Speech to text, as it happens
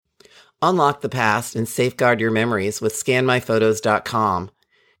Unlock the past and safeguard your memories with scanmyphotos.com.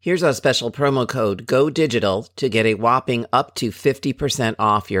 Here's our special promo code GODIGITAL to get a whopping up to 50%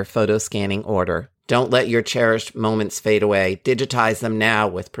 off your photo scanning order. Don't let your cherished moments fade away. Digitize them now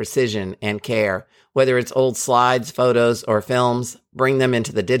with precision and care. Whether it's old slides, photos, or films, bring them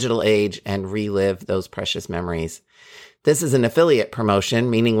into the digital age and relive those precious memories. This is an affiliate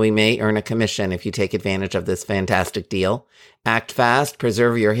promotion, meaning we may earn a commission if you take advantage of this fantastic deal. Act fast,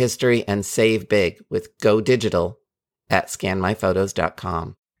 preserve your history, and save big with Go Digital at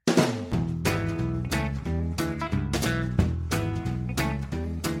scanmyphotos.com.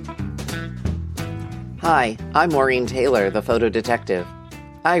 Hi, I'm Maureen Taylor, the photo detective.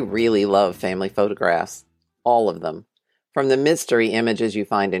 I really love family photographs. All of them. From the mystery images you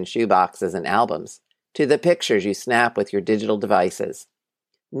find in shoeboxes and albums, to the pictures you snap with your digital devices.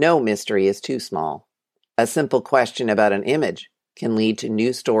 No mystery is too small. A simple question about an image can lead to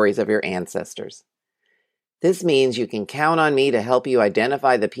new stories of your ancestors. This means you can count on me to help you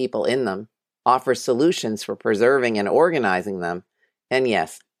identify the people in them, offer solutions for preserving and organizing them, and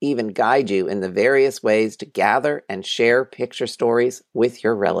yes, even guide you in the various ways to gather and share picture stories with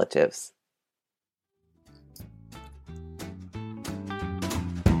your relatives.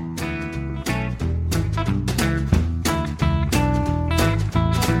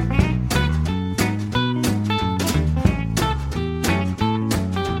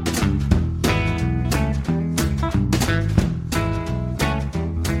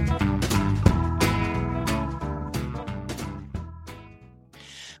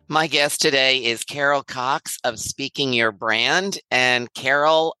 My guest today is Carol Cox of Speaking Your Brand, and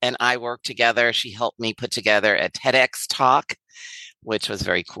Carol and I worked together. She helped me put together a TEDx talk, which was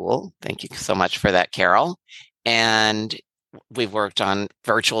very cool. Thank you so much for that, Carol. And we've worked on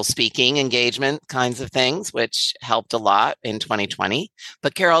virtual speaking engagement kinds of things, which helped a lot in 2020.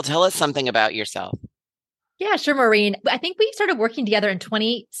 But Carol, tell us something about yourself. Yeah, sure, Maureen. I think we started working together in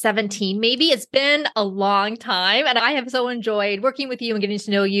 2017, maybe. It's been a long time, and I have so enjoyed working with you and getting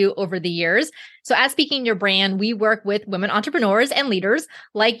to know you over the years. So as Speaking Your Brand, we work with women entrepreneurs and leaders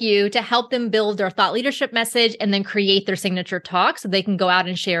like you to help them build their thought leadership message and then create their signature talk so they can go out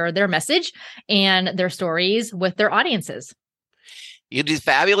and share their message and their stories with their audiences. You do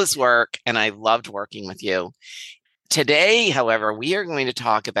fabulous work, and I loved working with you. Today, however, we are going to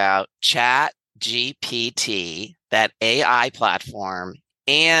talk about ChatGPT, that AI platform,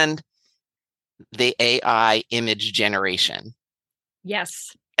 and the AI image generation.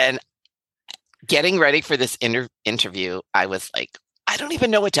 Yes. And getting ready for this interview, I was like, I don't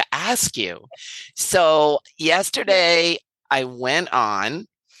even know what to ask you. So yesterday I went on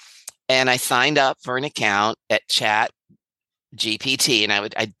and I signed up for an account at ChatGPT, and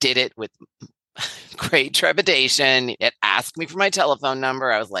I did it with great trepidation. It asked me for my telephone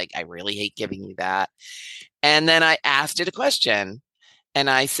number. I was like, I really hate giving you that. And then I asked it a question, and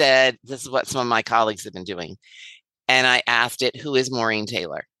I said, this is what some of my colleagues have been doing. And I asked it, who is Maureen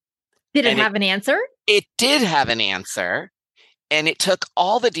Taylor? Did it have an answer? It did have an answer, and it took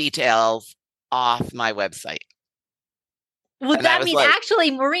all the details off my website. Well, and that means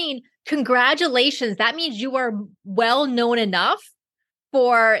actually, Maureen, congratulations. That means you are well known enough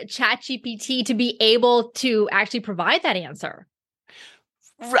for ChatGPT to be able to actually provide that answer.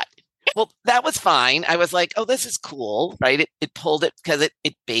 Right. Well, that was fine. I was like, oh, this is cool, right? It pulled it because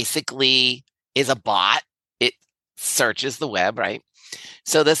it basically is a bot. It searches the web, right?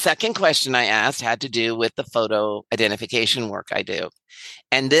 So the second question I asked had to do with the photo identification work I do.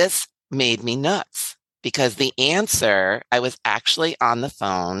 And this made me nuts because the answer, I was actually on the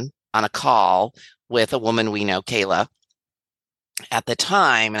phone on a call with a woman we know, Kayla, at the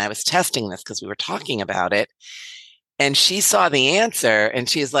time, and I was testing this because we were talking about it, and she saw the answer and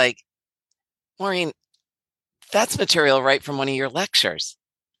she's like, Maureen, that's material right from one of your lectures.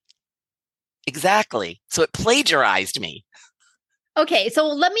 Exactly. So it plagiarized me. Okay, so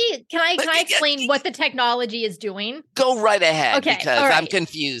can I explain what the technology is doing? Go right ahead, okay, because right. I'm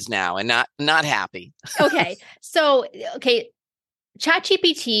confused now and not happy. Okay,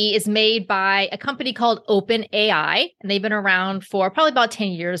 ChatGPT is made by a company called OpenAI, and they've been around for probably about 10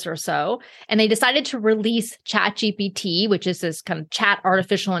 years or so. And they decided to release ChatGPT, which is this kind of chat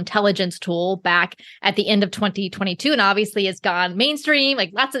artificial intelligence tool, back at the end of 2022. And obviously it's gone mainstream,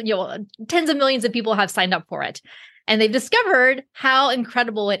 like lots of, tens of millions of people have signed up for it. And they've discovered how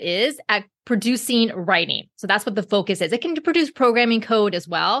incredible it is at producing writing. So that's what the focus is. It can produce programming code as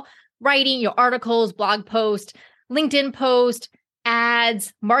well, writing your articles, blog post, LinkedIn post,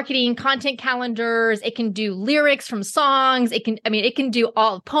 ads, marketing, content calendars. It can do lyrics from songs. It can do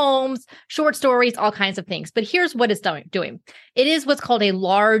all poems, short stories, all kinds of things. But here's what it's doing. It is what's called a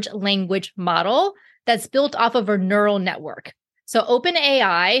large language model that's built off of a neural network. So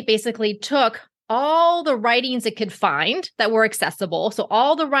OpenAI basically took all the writings it could find that were accessible. So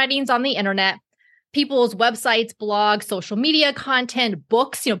all the writings on the internet, people's websites, blogs, social media content,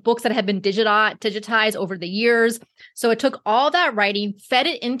 books, books that have been digitized over the years. So it took all that writing, fed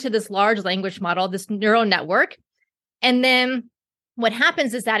it into this large language model, this neural network. And then what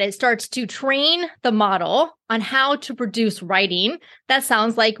happens is that it starts to train the model on how to produce writing that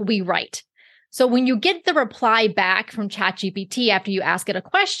sounds like we write. So when you get the reply back from ChatGPT after you ask it a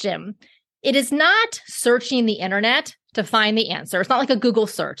question, it is not searching the internet to find the answer. It's not like a Google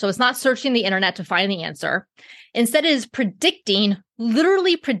search. So it's not searching the internet to find the answer. Instead, it is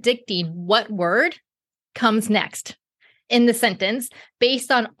literally predicting what word comes next in the sentence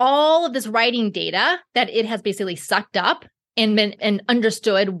based on all of this writing data that it has basically sucked up and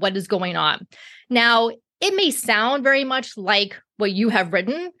understood what is going on. Now, it may sound very much like what you have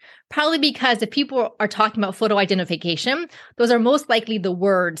written, probably because if people are talking about photo identification, those are most likely the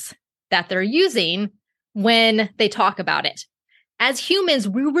words that they're using when they talk about it. As humans,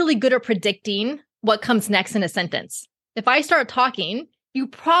 we're really good at predicting what comes next in a sentence. If I start talking, you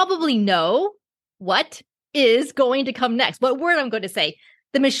probably know what is going to come next, what word I'm going to say.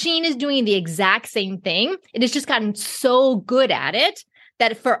 The machine is doing the exact same thing. It has just gotten so good at it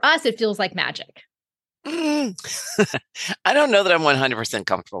that for us, it feels like magic. I don't know that I'm 100%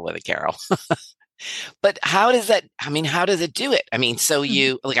 comfortable with it, Carol. But how does it do it? So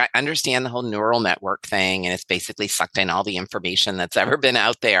I understand the whole neural network thing, and it's basically sucked in all the information that's ever been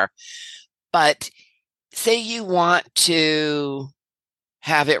out there. But say you want to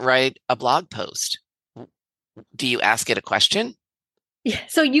have it write a blog post. Do you ask it a question? Yeah,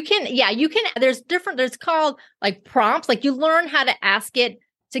 so you can, there's called like prompts, like you learn how to ask it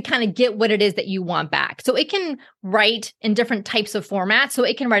to kind of get what it is that you want back. So it can write in different types of formats. So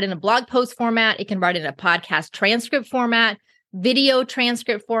it can write in a blog post format. It can write in a podcast transcript format, video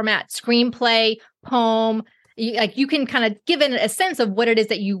transcript format, screenplay, poem. You can kind of give it a sense of what it is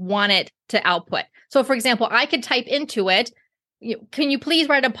that you want it to output. So for example, I could type into it, can you please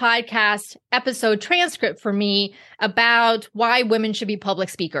write a podcast episode transcript for me about why women should be public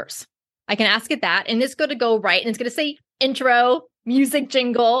speakers? I can ask it that, and it's going to go right, and it's going to say intro, music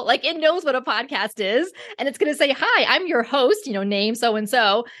jingle, like it knows what a podcast is. And it's going to say, hi, I'm your host, name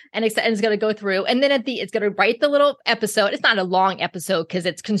so-and-so. And it's going to go through. And then it's going to write the little episode. It's not a long episode because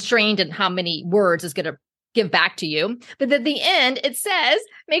it's constrained in how many words it's going to give back to you. But at the end, it says,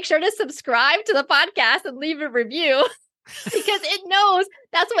 make sure to subscribe to the podcast and leave a review. Because it knows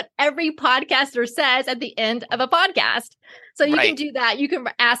that's what every podcaster says at the end of a podcast. So you can do that. You can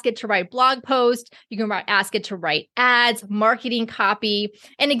ask it to write blog posts. You can ask it to write ads, marketing copy.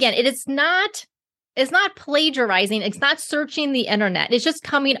 And again, it's not plagiarizing. It's not searching the internet. It's just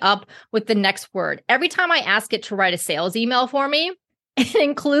coming up with the next word. Every time I ask it to write a sales email for me, it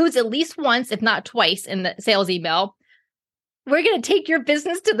includes at least once, if not twice in the sales email, we're going to take your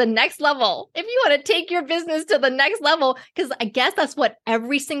business to the next level. If you want to take your business to the next level, because I guess that's what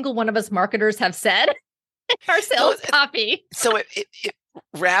every single one of us marketers have said in our sales copy. So it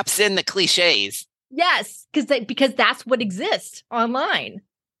wraps in the cliches. Yes, because that's what exists online.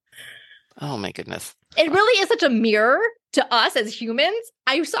 Oh my goodness. It really is such a mirror to us as humans.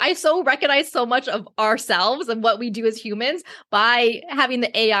 I so recognize so much of ourselves and what we do as humans by having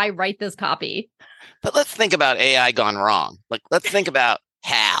the AI write this copy. But let's think about AI gone wrong. Like, let's think about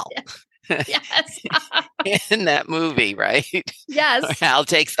Hal. Yes. In that movie, right? Yes. Hal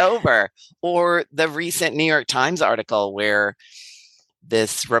takes over. Or the recent New York Times article where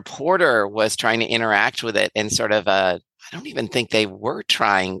this reporter was trying to interact with it and sort of I don't even think he was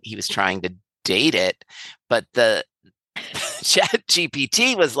trying to date it, but the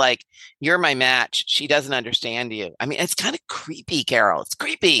ChatGPT was like, you're my match. She doesn't understand you. It's kind of creepy, Carol. It's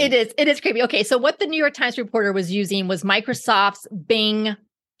creepy. It is creepy. Okay, so what the New York Times reporter was using was Microsoft's Bing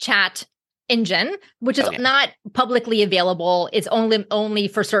chat engine, which is not publicly available. It's only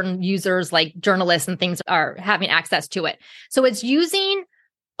for certain users like journalists and things are having access to it. So it's using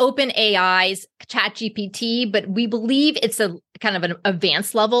OpenAI's ChatGPT, but we believe it's a kind of an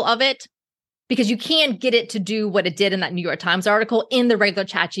advanced level of it, because you can't get it to do what it did in that New York Times article in the regular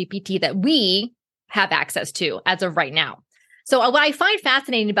ChatGPT that we have access to as of right now. So what I find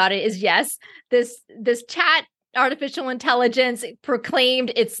fascinating about it is, yes, this chat artificial intelligence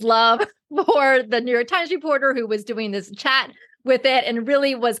proclaimed its love for the New York Times reporter who was doing this chat with it, and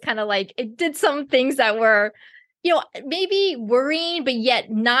really was kind of like, it did some things that were maybe worrying, but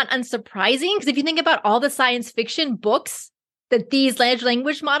yet not unsurprising. Because if you think about all the science fiction books that these large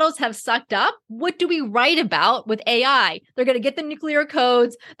language models have sucked up, what do we write about with AI? They're going to get the nuclear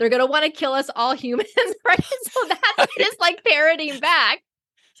codes. They're going to want to kill us all humans, right? So that's what it is like parroting back.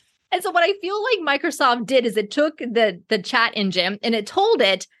 And so what I feel like Microsoft did is it took the chat engine and it told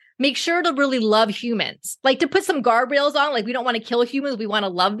it, make sure to really love humans, like to put some guardrails on, like we don't want to kill humans, we want to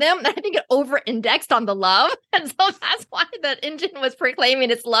love them. And I think it over-indexed on the love. And so that's why the engine was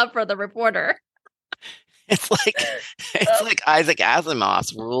proclaiming its love for the reporter. It's like Isaac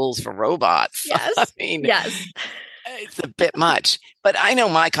Asimov's rules for robots. Yes. I mean, yes. It's a bit much. But I know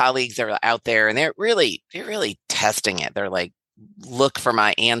my colleagues are out there and they're really testing it. They're like, look for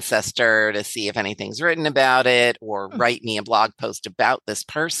my ancestor to see if anything's written about it, or write me a blog post about this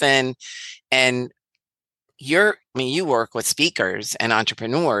person. And you work with speakers and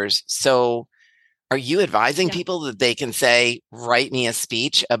entrepreneurs. So are you advising people that they can say, write me a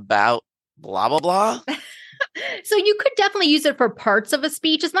speech about blah, blah, blah? So you could definitely use it for parts of a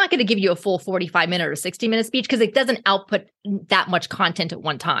speech. It's not going to give you a full 45-minute or 60-minute speech because it doesn't output that much content at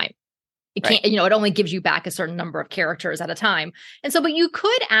one time. It can't, it only gives you back a certain number of characters at a time. And so, but you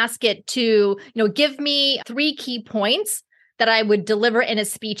could ask it to, give me 3 key points that I would deliver in a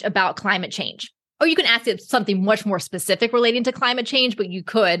speech about climate change. Or you can ask it something much more specific relating to climate change, but you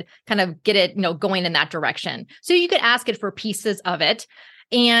could kind of get it, going in that direction. So you could ask it for pieces of it.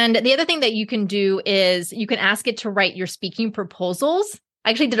 And the other thing that you can do is you can ask it to write your speaking proposals. I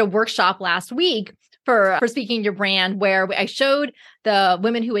actually did a workshop last week for speaking your brand, where I showed the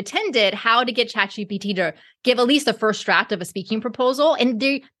women who attended how to get ChatGPT to give at least the first draft of a speaking proposal. And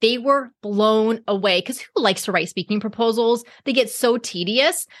they were blown away, because who likes to write speaking proposals? They get so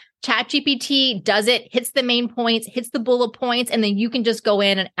tedious. ChatGPT does it, hits the main points, hits the bullet points, and then you can just go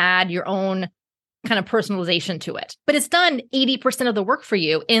in and add your own kind of personalization to it. But it's done 80% of the work for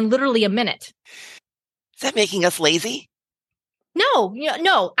you in literally a minute. Is that making us lazy?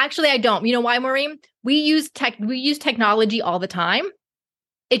 No, actually I don't. You know why, Maureen? We use technology all the time.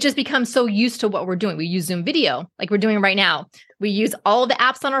 It just becomes so used to what we're doing. We use Zoom video like we're doing right now. We use all the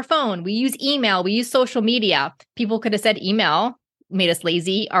apps on our phone. We use email. We use social media. People could have said email made us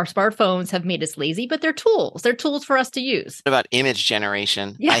lazy. Our smartphones have made us lazy, but they're tools. They're tools for us to use. What about image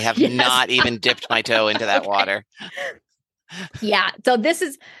generation? Yeah, I have not even dipped my toe into that water. Yeah. So this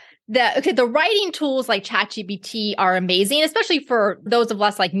is the writing tools like ChatGPT are amazing, especially for those of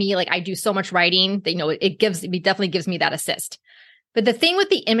us like me. Like I do so much writing that, it definitely gives me that assist. But the thing with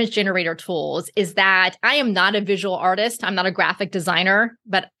the image generator tools is that I am not a visual artist. I'm not a graphic designer,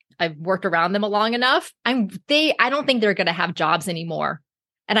 but I've worked around them long enough. I don't think they're going to have jobs anymore.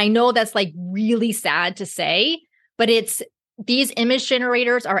 And I know that's like really sad to say, but these image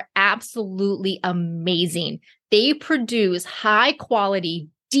generators are absolutely amazing. They produce high quality,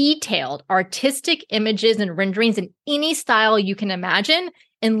 detailed, artistic images and renderings in any style you can imagine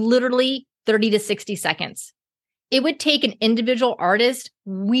in literally 30 to 60 seconds. It would take an individual artist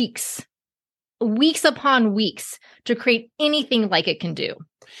weeks upon weeks to create anything like it can do.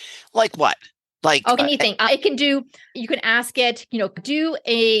 Like what? Like anything. It can do, you can ask it, do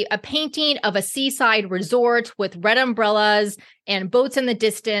a painting of a seaside resort with red umbrellas and boats in the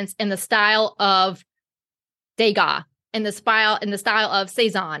distance in the style of Degas, in the style of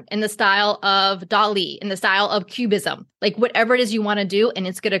Cezanne, in the style of Dali, in the style of Cubism, like whatever it is you want to do, and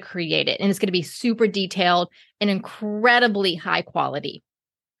it's going to create it. And it's going to be super detailed and incredibly high quality.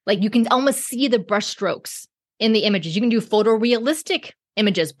 Like you can almost see the brushstrokes in the images. You can do photorealistic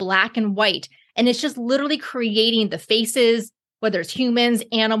images, black and white. And it's just literally creating the faces, whether it's humans,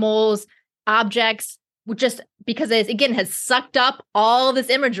 animals, objects, just because it, again, has sucked up all this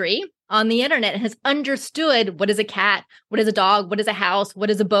imagery on the internet and has understood what is a cat, what is a dog, what is a house, what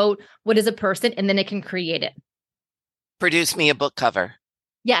is a boat, what is a person, and then it can create it. Produce me a book cover.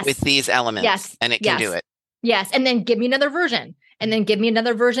 Yes. With these elements. Yes. And it can do it. Yes. And then give me another version. And then give me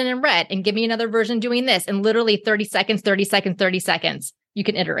another version in red. And give me another version doing this. And literally 30 seconds, 30 seconds, 30 seconds. You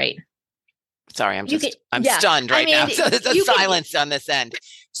can iterate. Sorry, I'm stunned right now. So there's a silence on this end.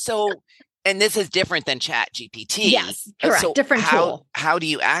 So, and this is different than ChatGPT. Yes, correct. So different tool. How do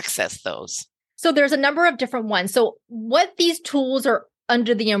you access those? So there's a number of different ones. So what these tools are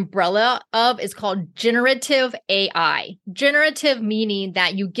under the umbrella of is called generative AI. Generative meaning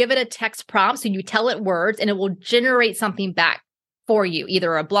that you give it a text prompt, so you tell it words, and it will generate something back for you,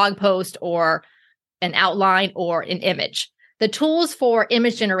 either a blog post or an outline or an image. The tools for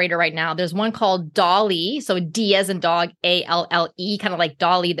image generator right now, there's one called Dali. So D as in dog, ALLE, kind of like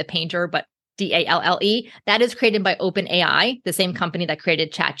Dali the painter, but DALLE. That is created by OpenAI, the same company that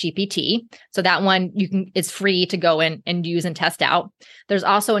created ChatGPT. So that one it's free to go in and use and test out. There's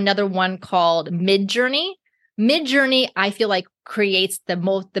also another one called Midjourney. Midjourney, I feel like creates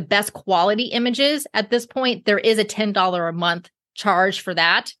the best quality images at this point. There is a $10 a month charge for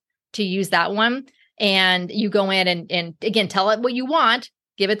that to use that one. And you go in and again, tell it what you want,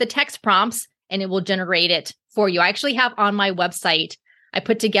 give it the text prompts, and it will generate it for you. I actually have on my website, I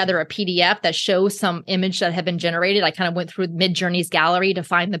put together a PDF that shows some image that have been generated. I kind of went through Midjourney's gallery to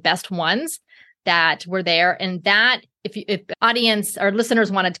find the best ones that were there. And that, if audience or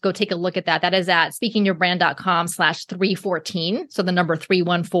listeners wanted to go take a look at that, that is at speakingyourbrand.com/314. So the number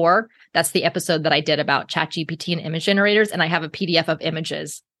 314, that's the episode that I did about ChatGPT and image generators. And I have a PDF of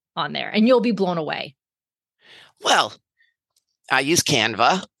images on there, and you'll be blown away. Well, I use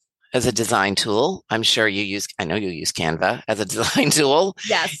Canva as a design tool. I know you use Canva as a design tool.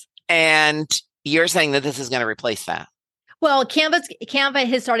 Yes. And you're saying that this is going to replace that. Well, Canva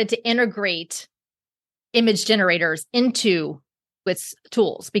has started to integrate image generators into its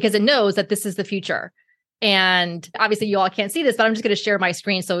tools because it knows that this is the future. And obviously you all can't see this, but I'm just going to share my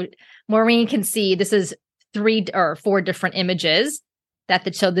screen so Maureen can see. This is 3 or 4 different images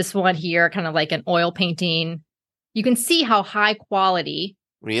that show this one here, kind of like an oil painting. You can see how high quality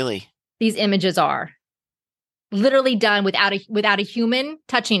really these images are. Literally done without a human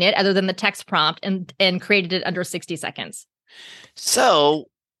touching it other than the text prompt, and created it under 60 seconds. So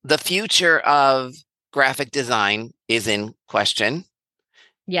the future of graphic design is in question.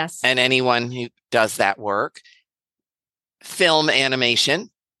 Yes. And anyone who does that work. Film animation.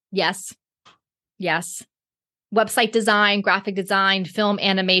 Yes. Yes. Website design, graphic design, film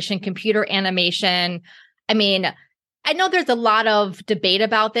animation, computer animation. I mean, I know there's a lot of debate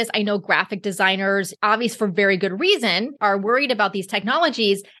about this. I know graphic designers, obviously for very good reason, are worried about these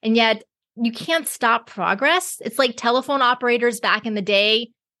technologies, and yet you can't stop progress. It's like telephone operators back in the day.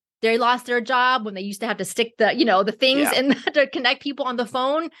 They lost their job when they used to have to stick the things in to connect people on the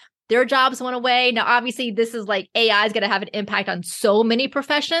phone. Their jobs went away. Now, obviously, this is like AI is going to have an impact on so many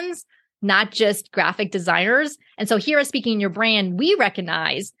professions, not just graphic designers. And so here at Speaking Your Brand, we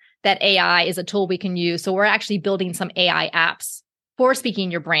recognize that AI is a tool we can use. So we're actually building some AI apps for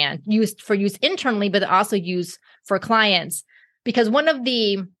Speaking Your Brand, used for use internally, but also use for clients. Because one of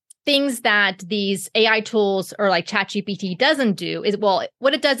the things that these AI tools or like ChatGPT doesn't do is, well,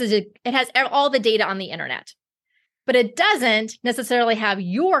 what it does is it has all the data on the internet, but it doesn't necessarily have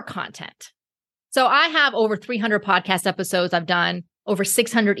your content. So I have over 300 podcast episodes I've done, over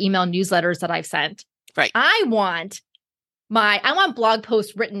 600 email newsletters that I've sent. Right. I want blog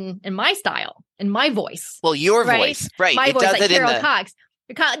posts written in my style, in my voice. Well, your voice, right? My voice, does like it Carol in Cox.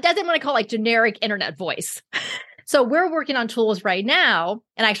 It doesn't want to call like generic internet voice. So we're working on tools right now,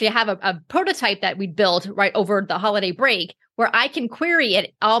 and actually I have a prototype that we built right over the holiday break where I can query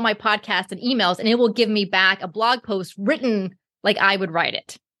it, all my podcasts and emails, and it will give me back a blog post written like I would write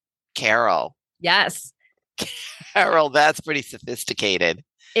it. Carol. Yes. Carol, that's pretty sophisticated.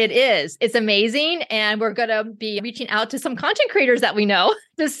 It is. It's amazing. And we're going to be reaching out to some content creators that we know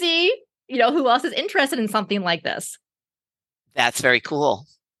to see, who else is interested in something like this. That's very cool.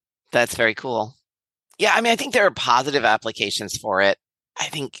 That's very cool. Yeah, I mean, I think there are positive applications for it. I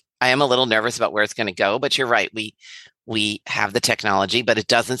think I am a little nervous about where it's going to go, but you're right. We have the technology, but it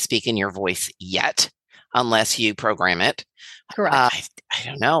doesn't speak in your voice yet unless you program it. Correct. I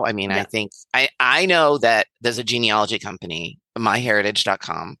don't know. I mean, I think I know that there's a genealogy company,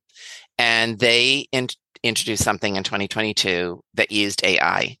 myheritage.com, and they introduced something in 2022 that used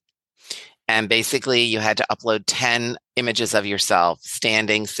AI. And basically you had to upload 10 images of yourself,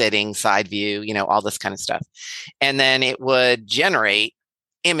 standing, sitting, side view, all this kind of stuff. And then it would generate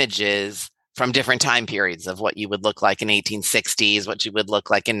images from different time periods of what you would look like in 1860s, what you would look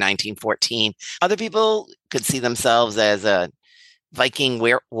like in 1914. Other people could see themselves as Viking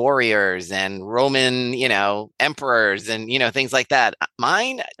warriors and Roman, emperors and, things like that.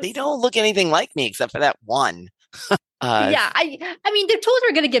 Mine, they don't look anything like me except for that one. I mean, the tools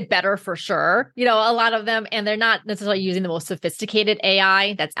are going to get better for sure. A lot of them, and they're not necessarily using the most sophisticated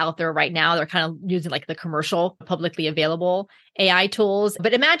AI that's out there right now. They're kind of using like the commercial, publicly available AI tools.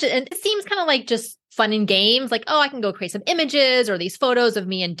 But imagine, and it seems kind of like just fun and games, like, oh, I can go create some images or these photos of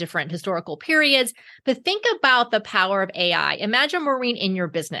me in different historical periods. But think about the power of AI. Imagine, Maureen, in your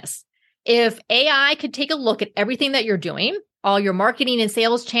business. If AI could take a look at everything that you're doing, all your marketing and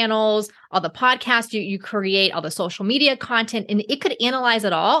sales channels, all the podcasts you create, all the social media content, and it could analyze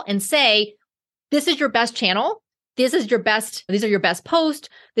it all and say, this is your best channel. these are your best posts,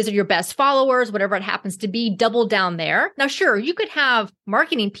 these are your best followers, whatever it happens to be, double down there. Now, sure, you could have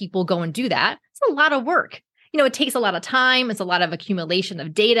marketing people go and do that. It's a lot of work. It takes a lot of time. It's a lot of accumulation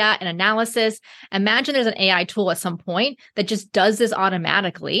of data and analysis. Imagine there's an AI tool at some point that just does this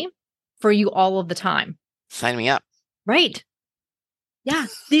automatically for you all of the time. Sign me up. Right. Yeah.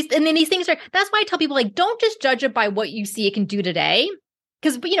 These things that's why I tell people, like, don't just judge it by what you see it can do today.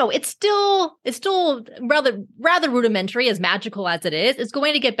 Because, it's still rather rudimentary, as magical as it is. It's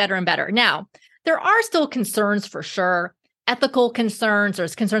going to get better and better. Now, there are still concerns for sure, ethical concerns.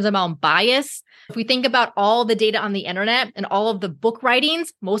 There's concerns about bias. If we think about all the data on the internet and all of the book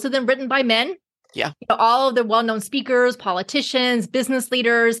writings, most of them written by men. Yeah. All of the well-known speakers, politicians, business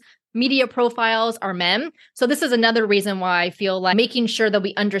leaders, media profiles are men. So this is another reason why I feel like making sure that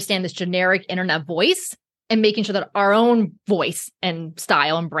we understand this generic internet voice and making sure that our own voice and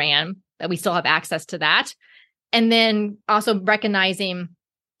style and brand, that we still have access to that. And then also recognizing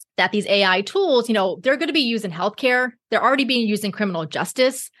that these AI tools, they're going to be used in healthcare. They're already being used in criminal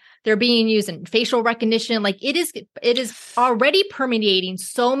justice. They're being used in facial recognition. Like it is already permeating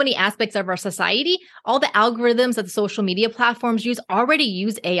so many aspects of our society. All the algorithms that the social media platforms already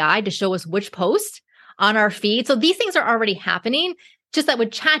use AI to show us which post on our feed. So these things are already happening. Just that with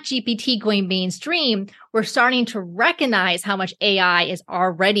ChatGPT going mainstream, we're starting to recognize how much AI is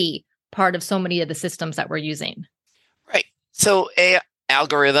already part of so many of the systems that we're using. Right. So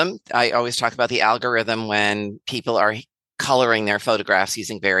algorithm, I always talk about the algorithm when people are coloring their photographs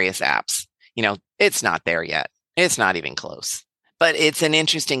using various apps. It's not there yet. It's not even close. But it's an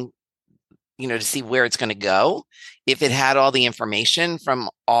interesting, to see where it's going to go. If it had all the information from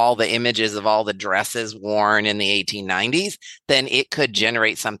all the images of all the dresses worn in the 1890s, then it could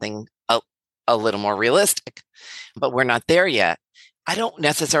generate something a little more realistic. But we're not there yet. I don't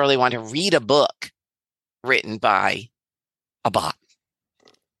necessarily want to read a book written by a bot.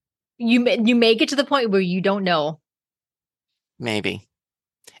 You may get to the point where you don't know. Maybe.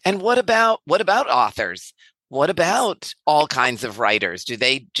 And what about authors? What about all kinds of writers? Do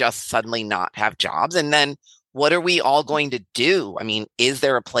they just suddenly not have jobs? And then what are we all going to do? I mean, is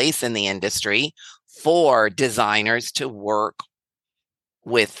there a place in the industry for designers to work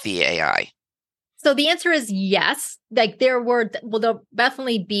with the AI? So the answer is yes. Like there'll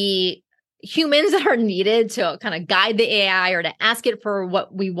definitely be humans that are needed to kind of guide the AI or to ask it for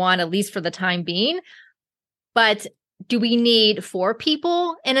what we want, at least for the time being. But do we need 4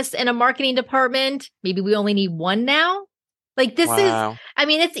 people in a marketing department? Maybe we only need 1 now. Like this Wow. is, I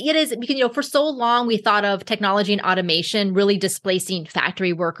mean, it is, because, for so long we thought of technology and automation really displacing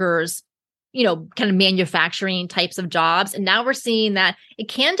factory workers, kind of manufacturing types of jobs. And now we're seeing that it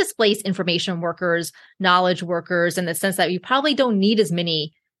can displace information workers, knowledge workers, in the sense that we probably don't need as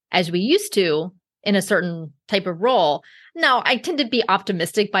many as we used to in a certain type of role. Now, I tend to be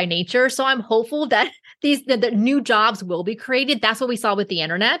optimistic by nature, so I'm hopeful that the new jobs will be created. That's what we saw with the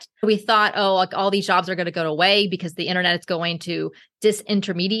internet. We thought, like all these jobs are going to go away because the internet is going to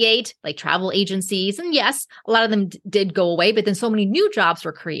disintermediate like travel agencies. And yes, a lot of them did go away, but then so many new jobs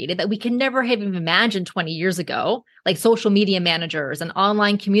were created that we could never have even imagined 20 years ago, like social media managers and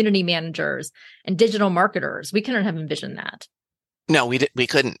online community managers and digital marketers. We couldn't have envisioned that. No, we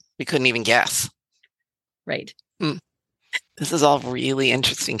couldn't. We couldn't even guess. Right. This is all really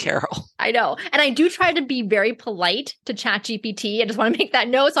interesting, Carol. I know. And I do try to be very polite to ChatGPT. I just want to make that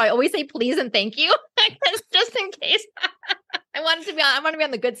note. So I always say please and thank you, just in case. I want to be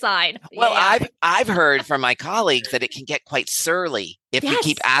on the good side. Well, yeah. I've heard from my colleagues that it can get quite surly. If you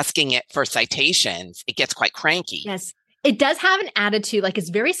keep asking it for citations, it gets quite cranky. Yes. It does have an attitude, like it's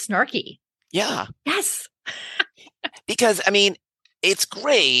very snarky. Yeah. Yes. Because, I mean, it's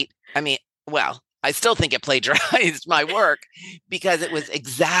great. I mean, well, I still think it plagiarized my work because it was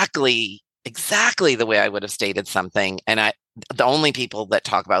exactly the way I would have stated something. And the only person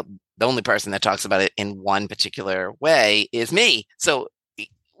that talks about it in one particular way is me. So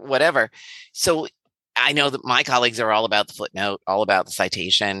whatever. So I know that my colleagues are all about the footnote, all about the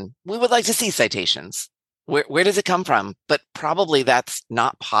citation. We would like to see citations. Where does it come from? But probably that's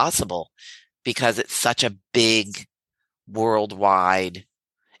not possible because it's such a big worldwide.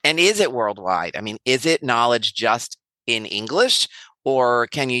 And is it worldwide? I mean, is it knowledge just in English, or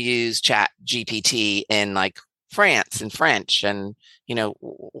can you use ChatGPT in like France and French? And,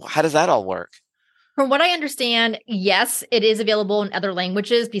 how does that all work? From what I understand, yes, it is available in other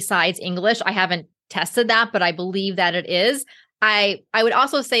languages besides English. I haven't tested that, but I believe that it is. I would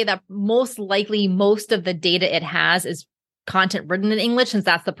also say that most likely most of the data it has is content written in English, since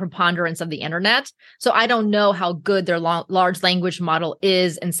that's the preponderance of the internet. So I don't know how good their large language model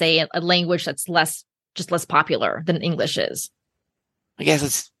is in, say, a language that's less just less popular than English is. I guess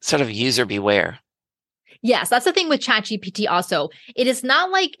it's sort of user beware. Yes, that's the thing with ChatGPT also. It is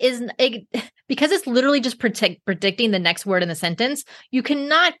not like because it's literally just predicting the next word in the sentence, you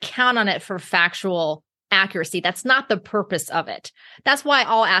cannot count on it for factual accuracy. That's not the purpose of it. That's why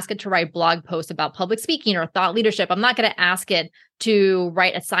I'll ask it to write blog posts about public speaking or thought leadership. I'm not going to ask it to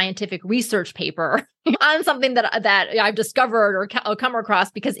write a scientific research paper on something that I've discovered or come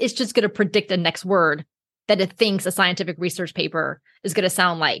across, because it's just going to predict the next word that it thinks a scientific research paper is going to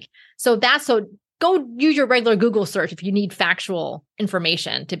sound like. So go use your regular Google search if you need factual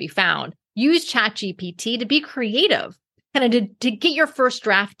information to be found. Use ChatGPT to be creative, kind of to get your first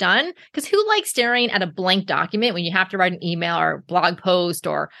draft done. Because who likes staring at a blank document when you have to write an email or a blog post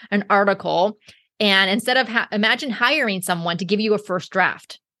or an article? And instead of imagine hiring someone to give you a first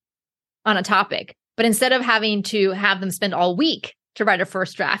draft on a topic, but instead of having to have them spend all week to write a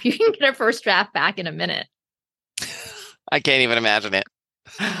first draft, you can get a first draft back in a minute. I can't even imagine it.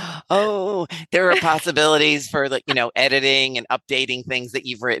 Oh, there are possibilities for editing and updating things that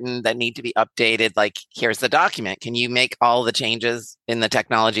you've written that need to be updated. Like, here's the document. Can you make all the changes in the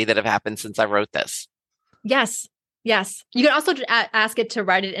technology that have happened since I wrote this? Yes. Yes. You can also ask it to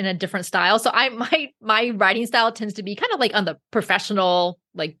write it in a different style. So my writing style tends to be kind of like on the professional,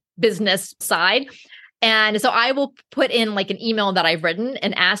 like business side. And so I will put in like an email that I've written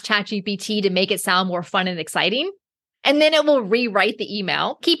and ask ChatGPT to make it sound more fun and exciting. And then it will rewrite the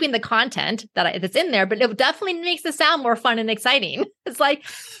email, keeping the content that's in there, but it definitely makes it sound more fun and exciting. It's like,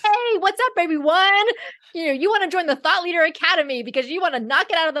 hey, what's up, everyone? You want to join the Thought Leader Academy because you want to knock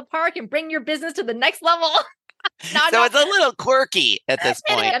it out of the park and bring your business to the next level. So it's a little quirky at this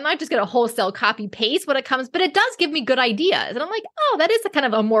point. I'm not just going to wholesale copy paste when it comes, but it does give me good ideas. And I'm like, oh, that is a kind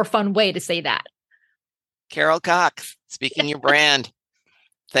of a more fun way to say that. Carol Cox, speaking your brand.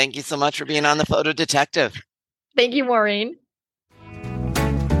 Thank you so much for being on The Photo Detective. Thank you, Maureen.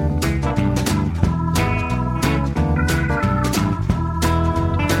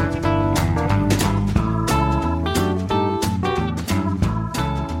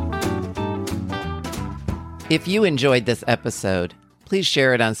 If you enjoyed this episode, please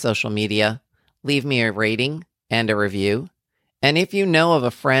share it on social media, leave me a rating and a review. And if you know of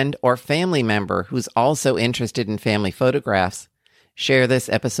a friend or family member who's also interested in family photographs, share this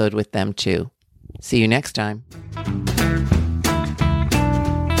episode with them too. See you next time.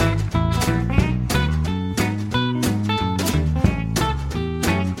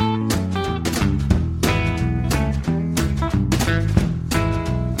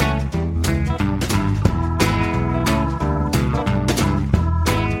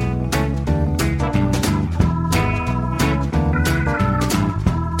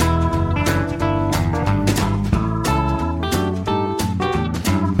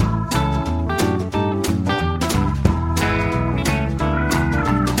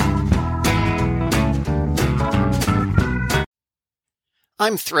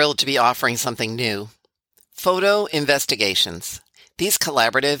 I'm thrilled to be offering something new. Photo investigations. These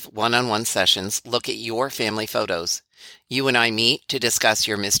collaborative one-on-one sessions look at your family photos. You and I meet to discuss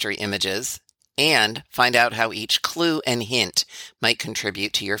your mystery images and find out how each clue and hint might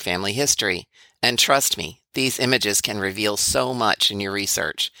contribute to your family history. And trust me, these images can reveal so much in your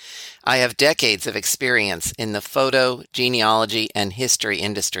research. I have decades of experience in the photo, genealogy, and history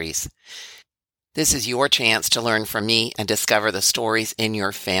industries. This is your chance to learn from me and discover the stories in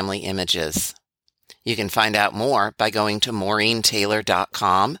your family images. You can find out more by going to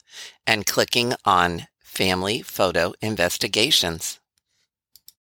MaureenTaylor.com and clicking on Family Photo Investigations.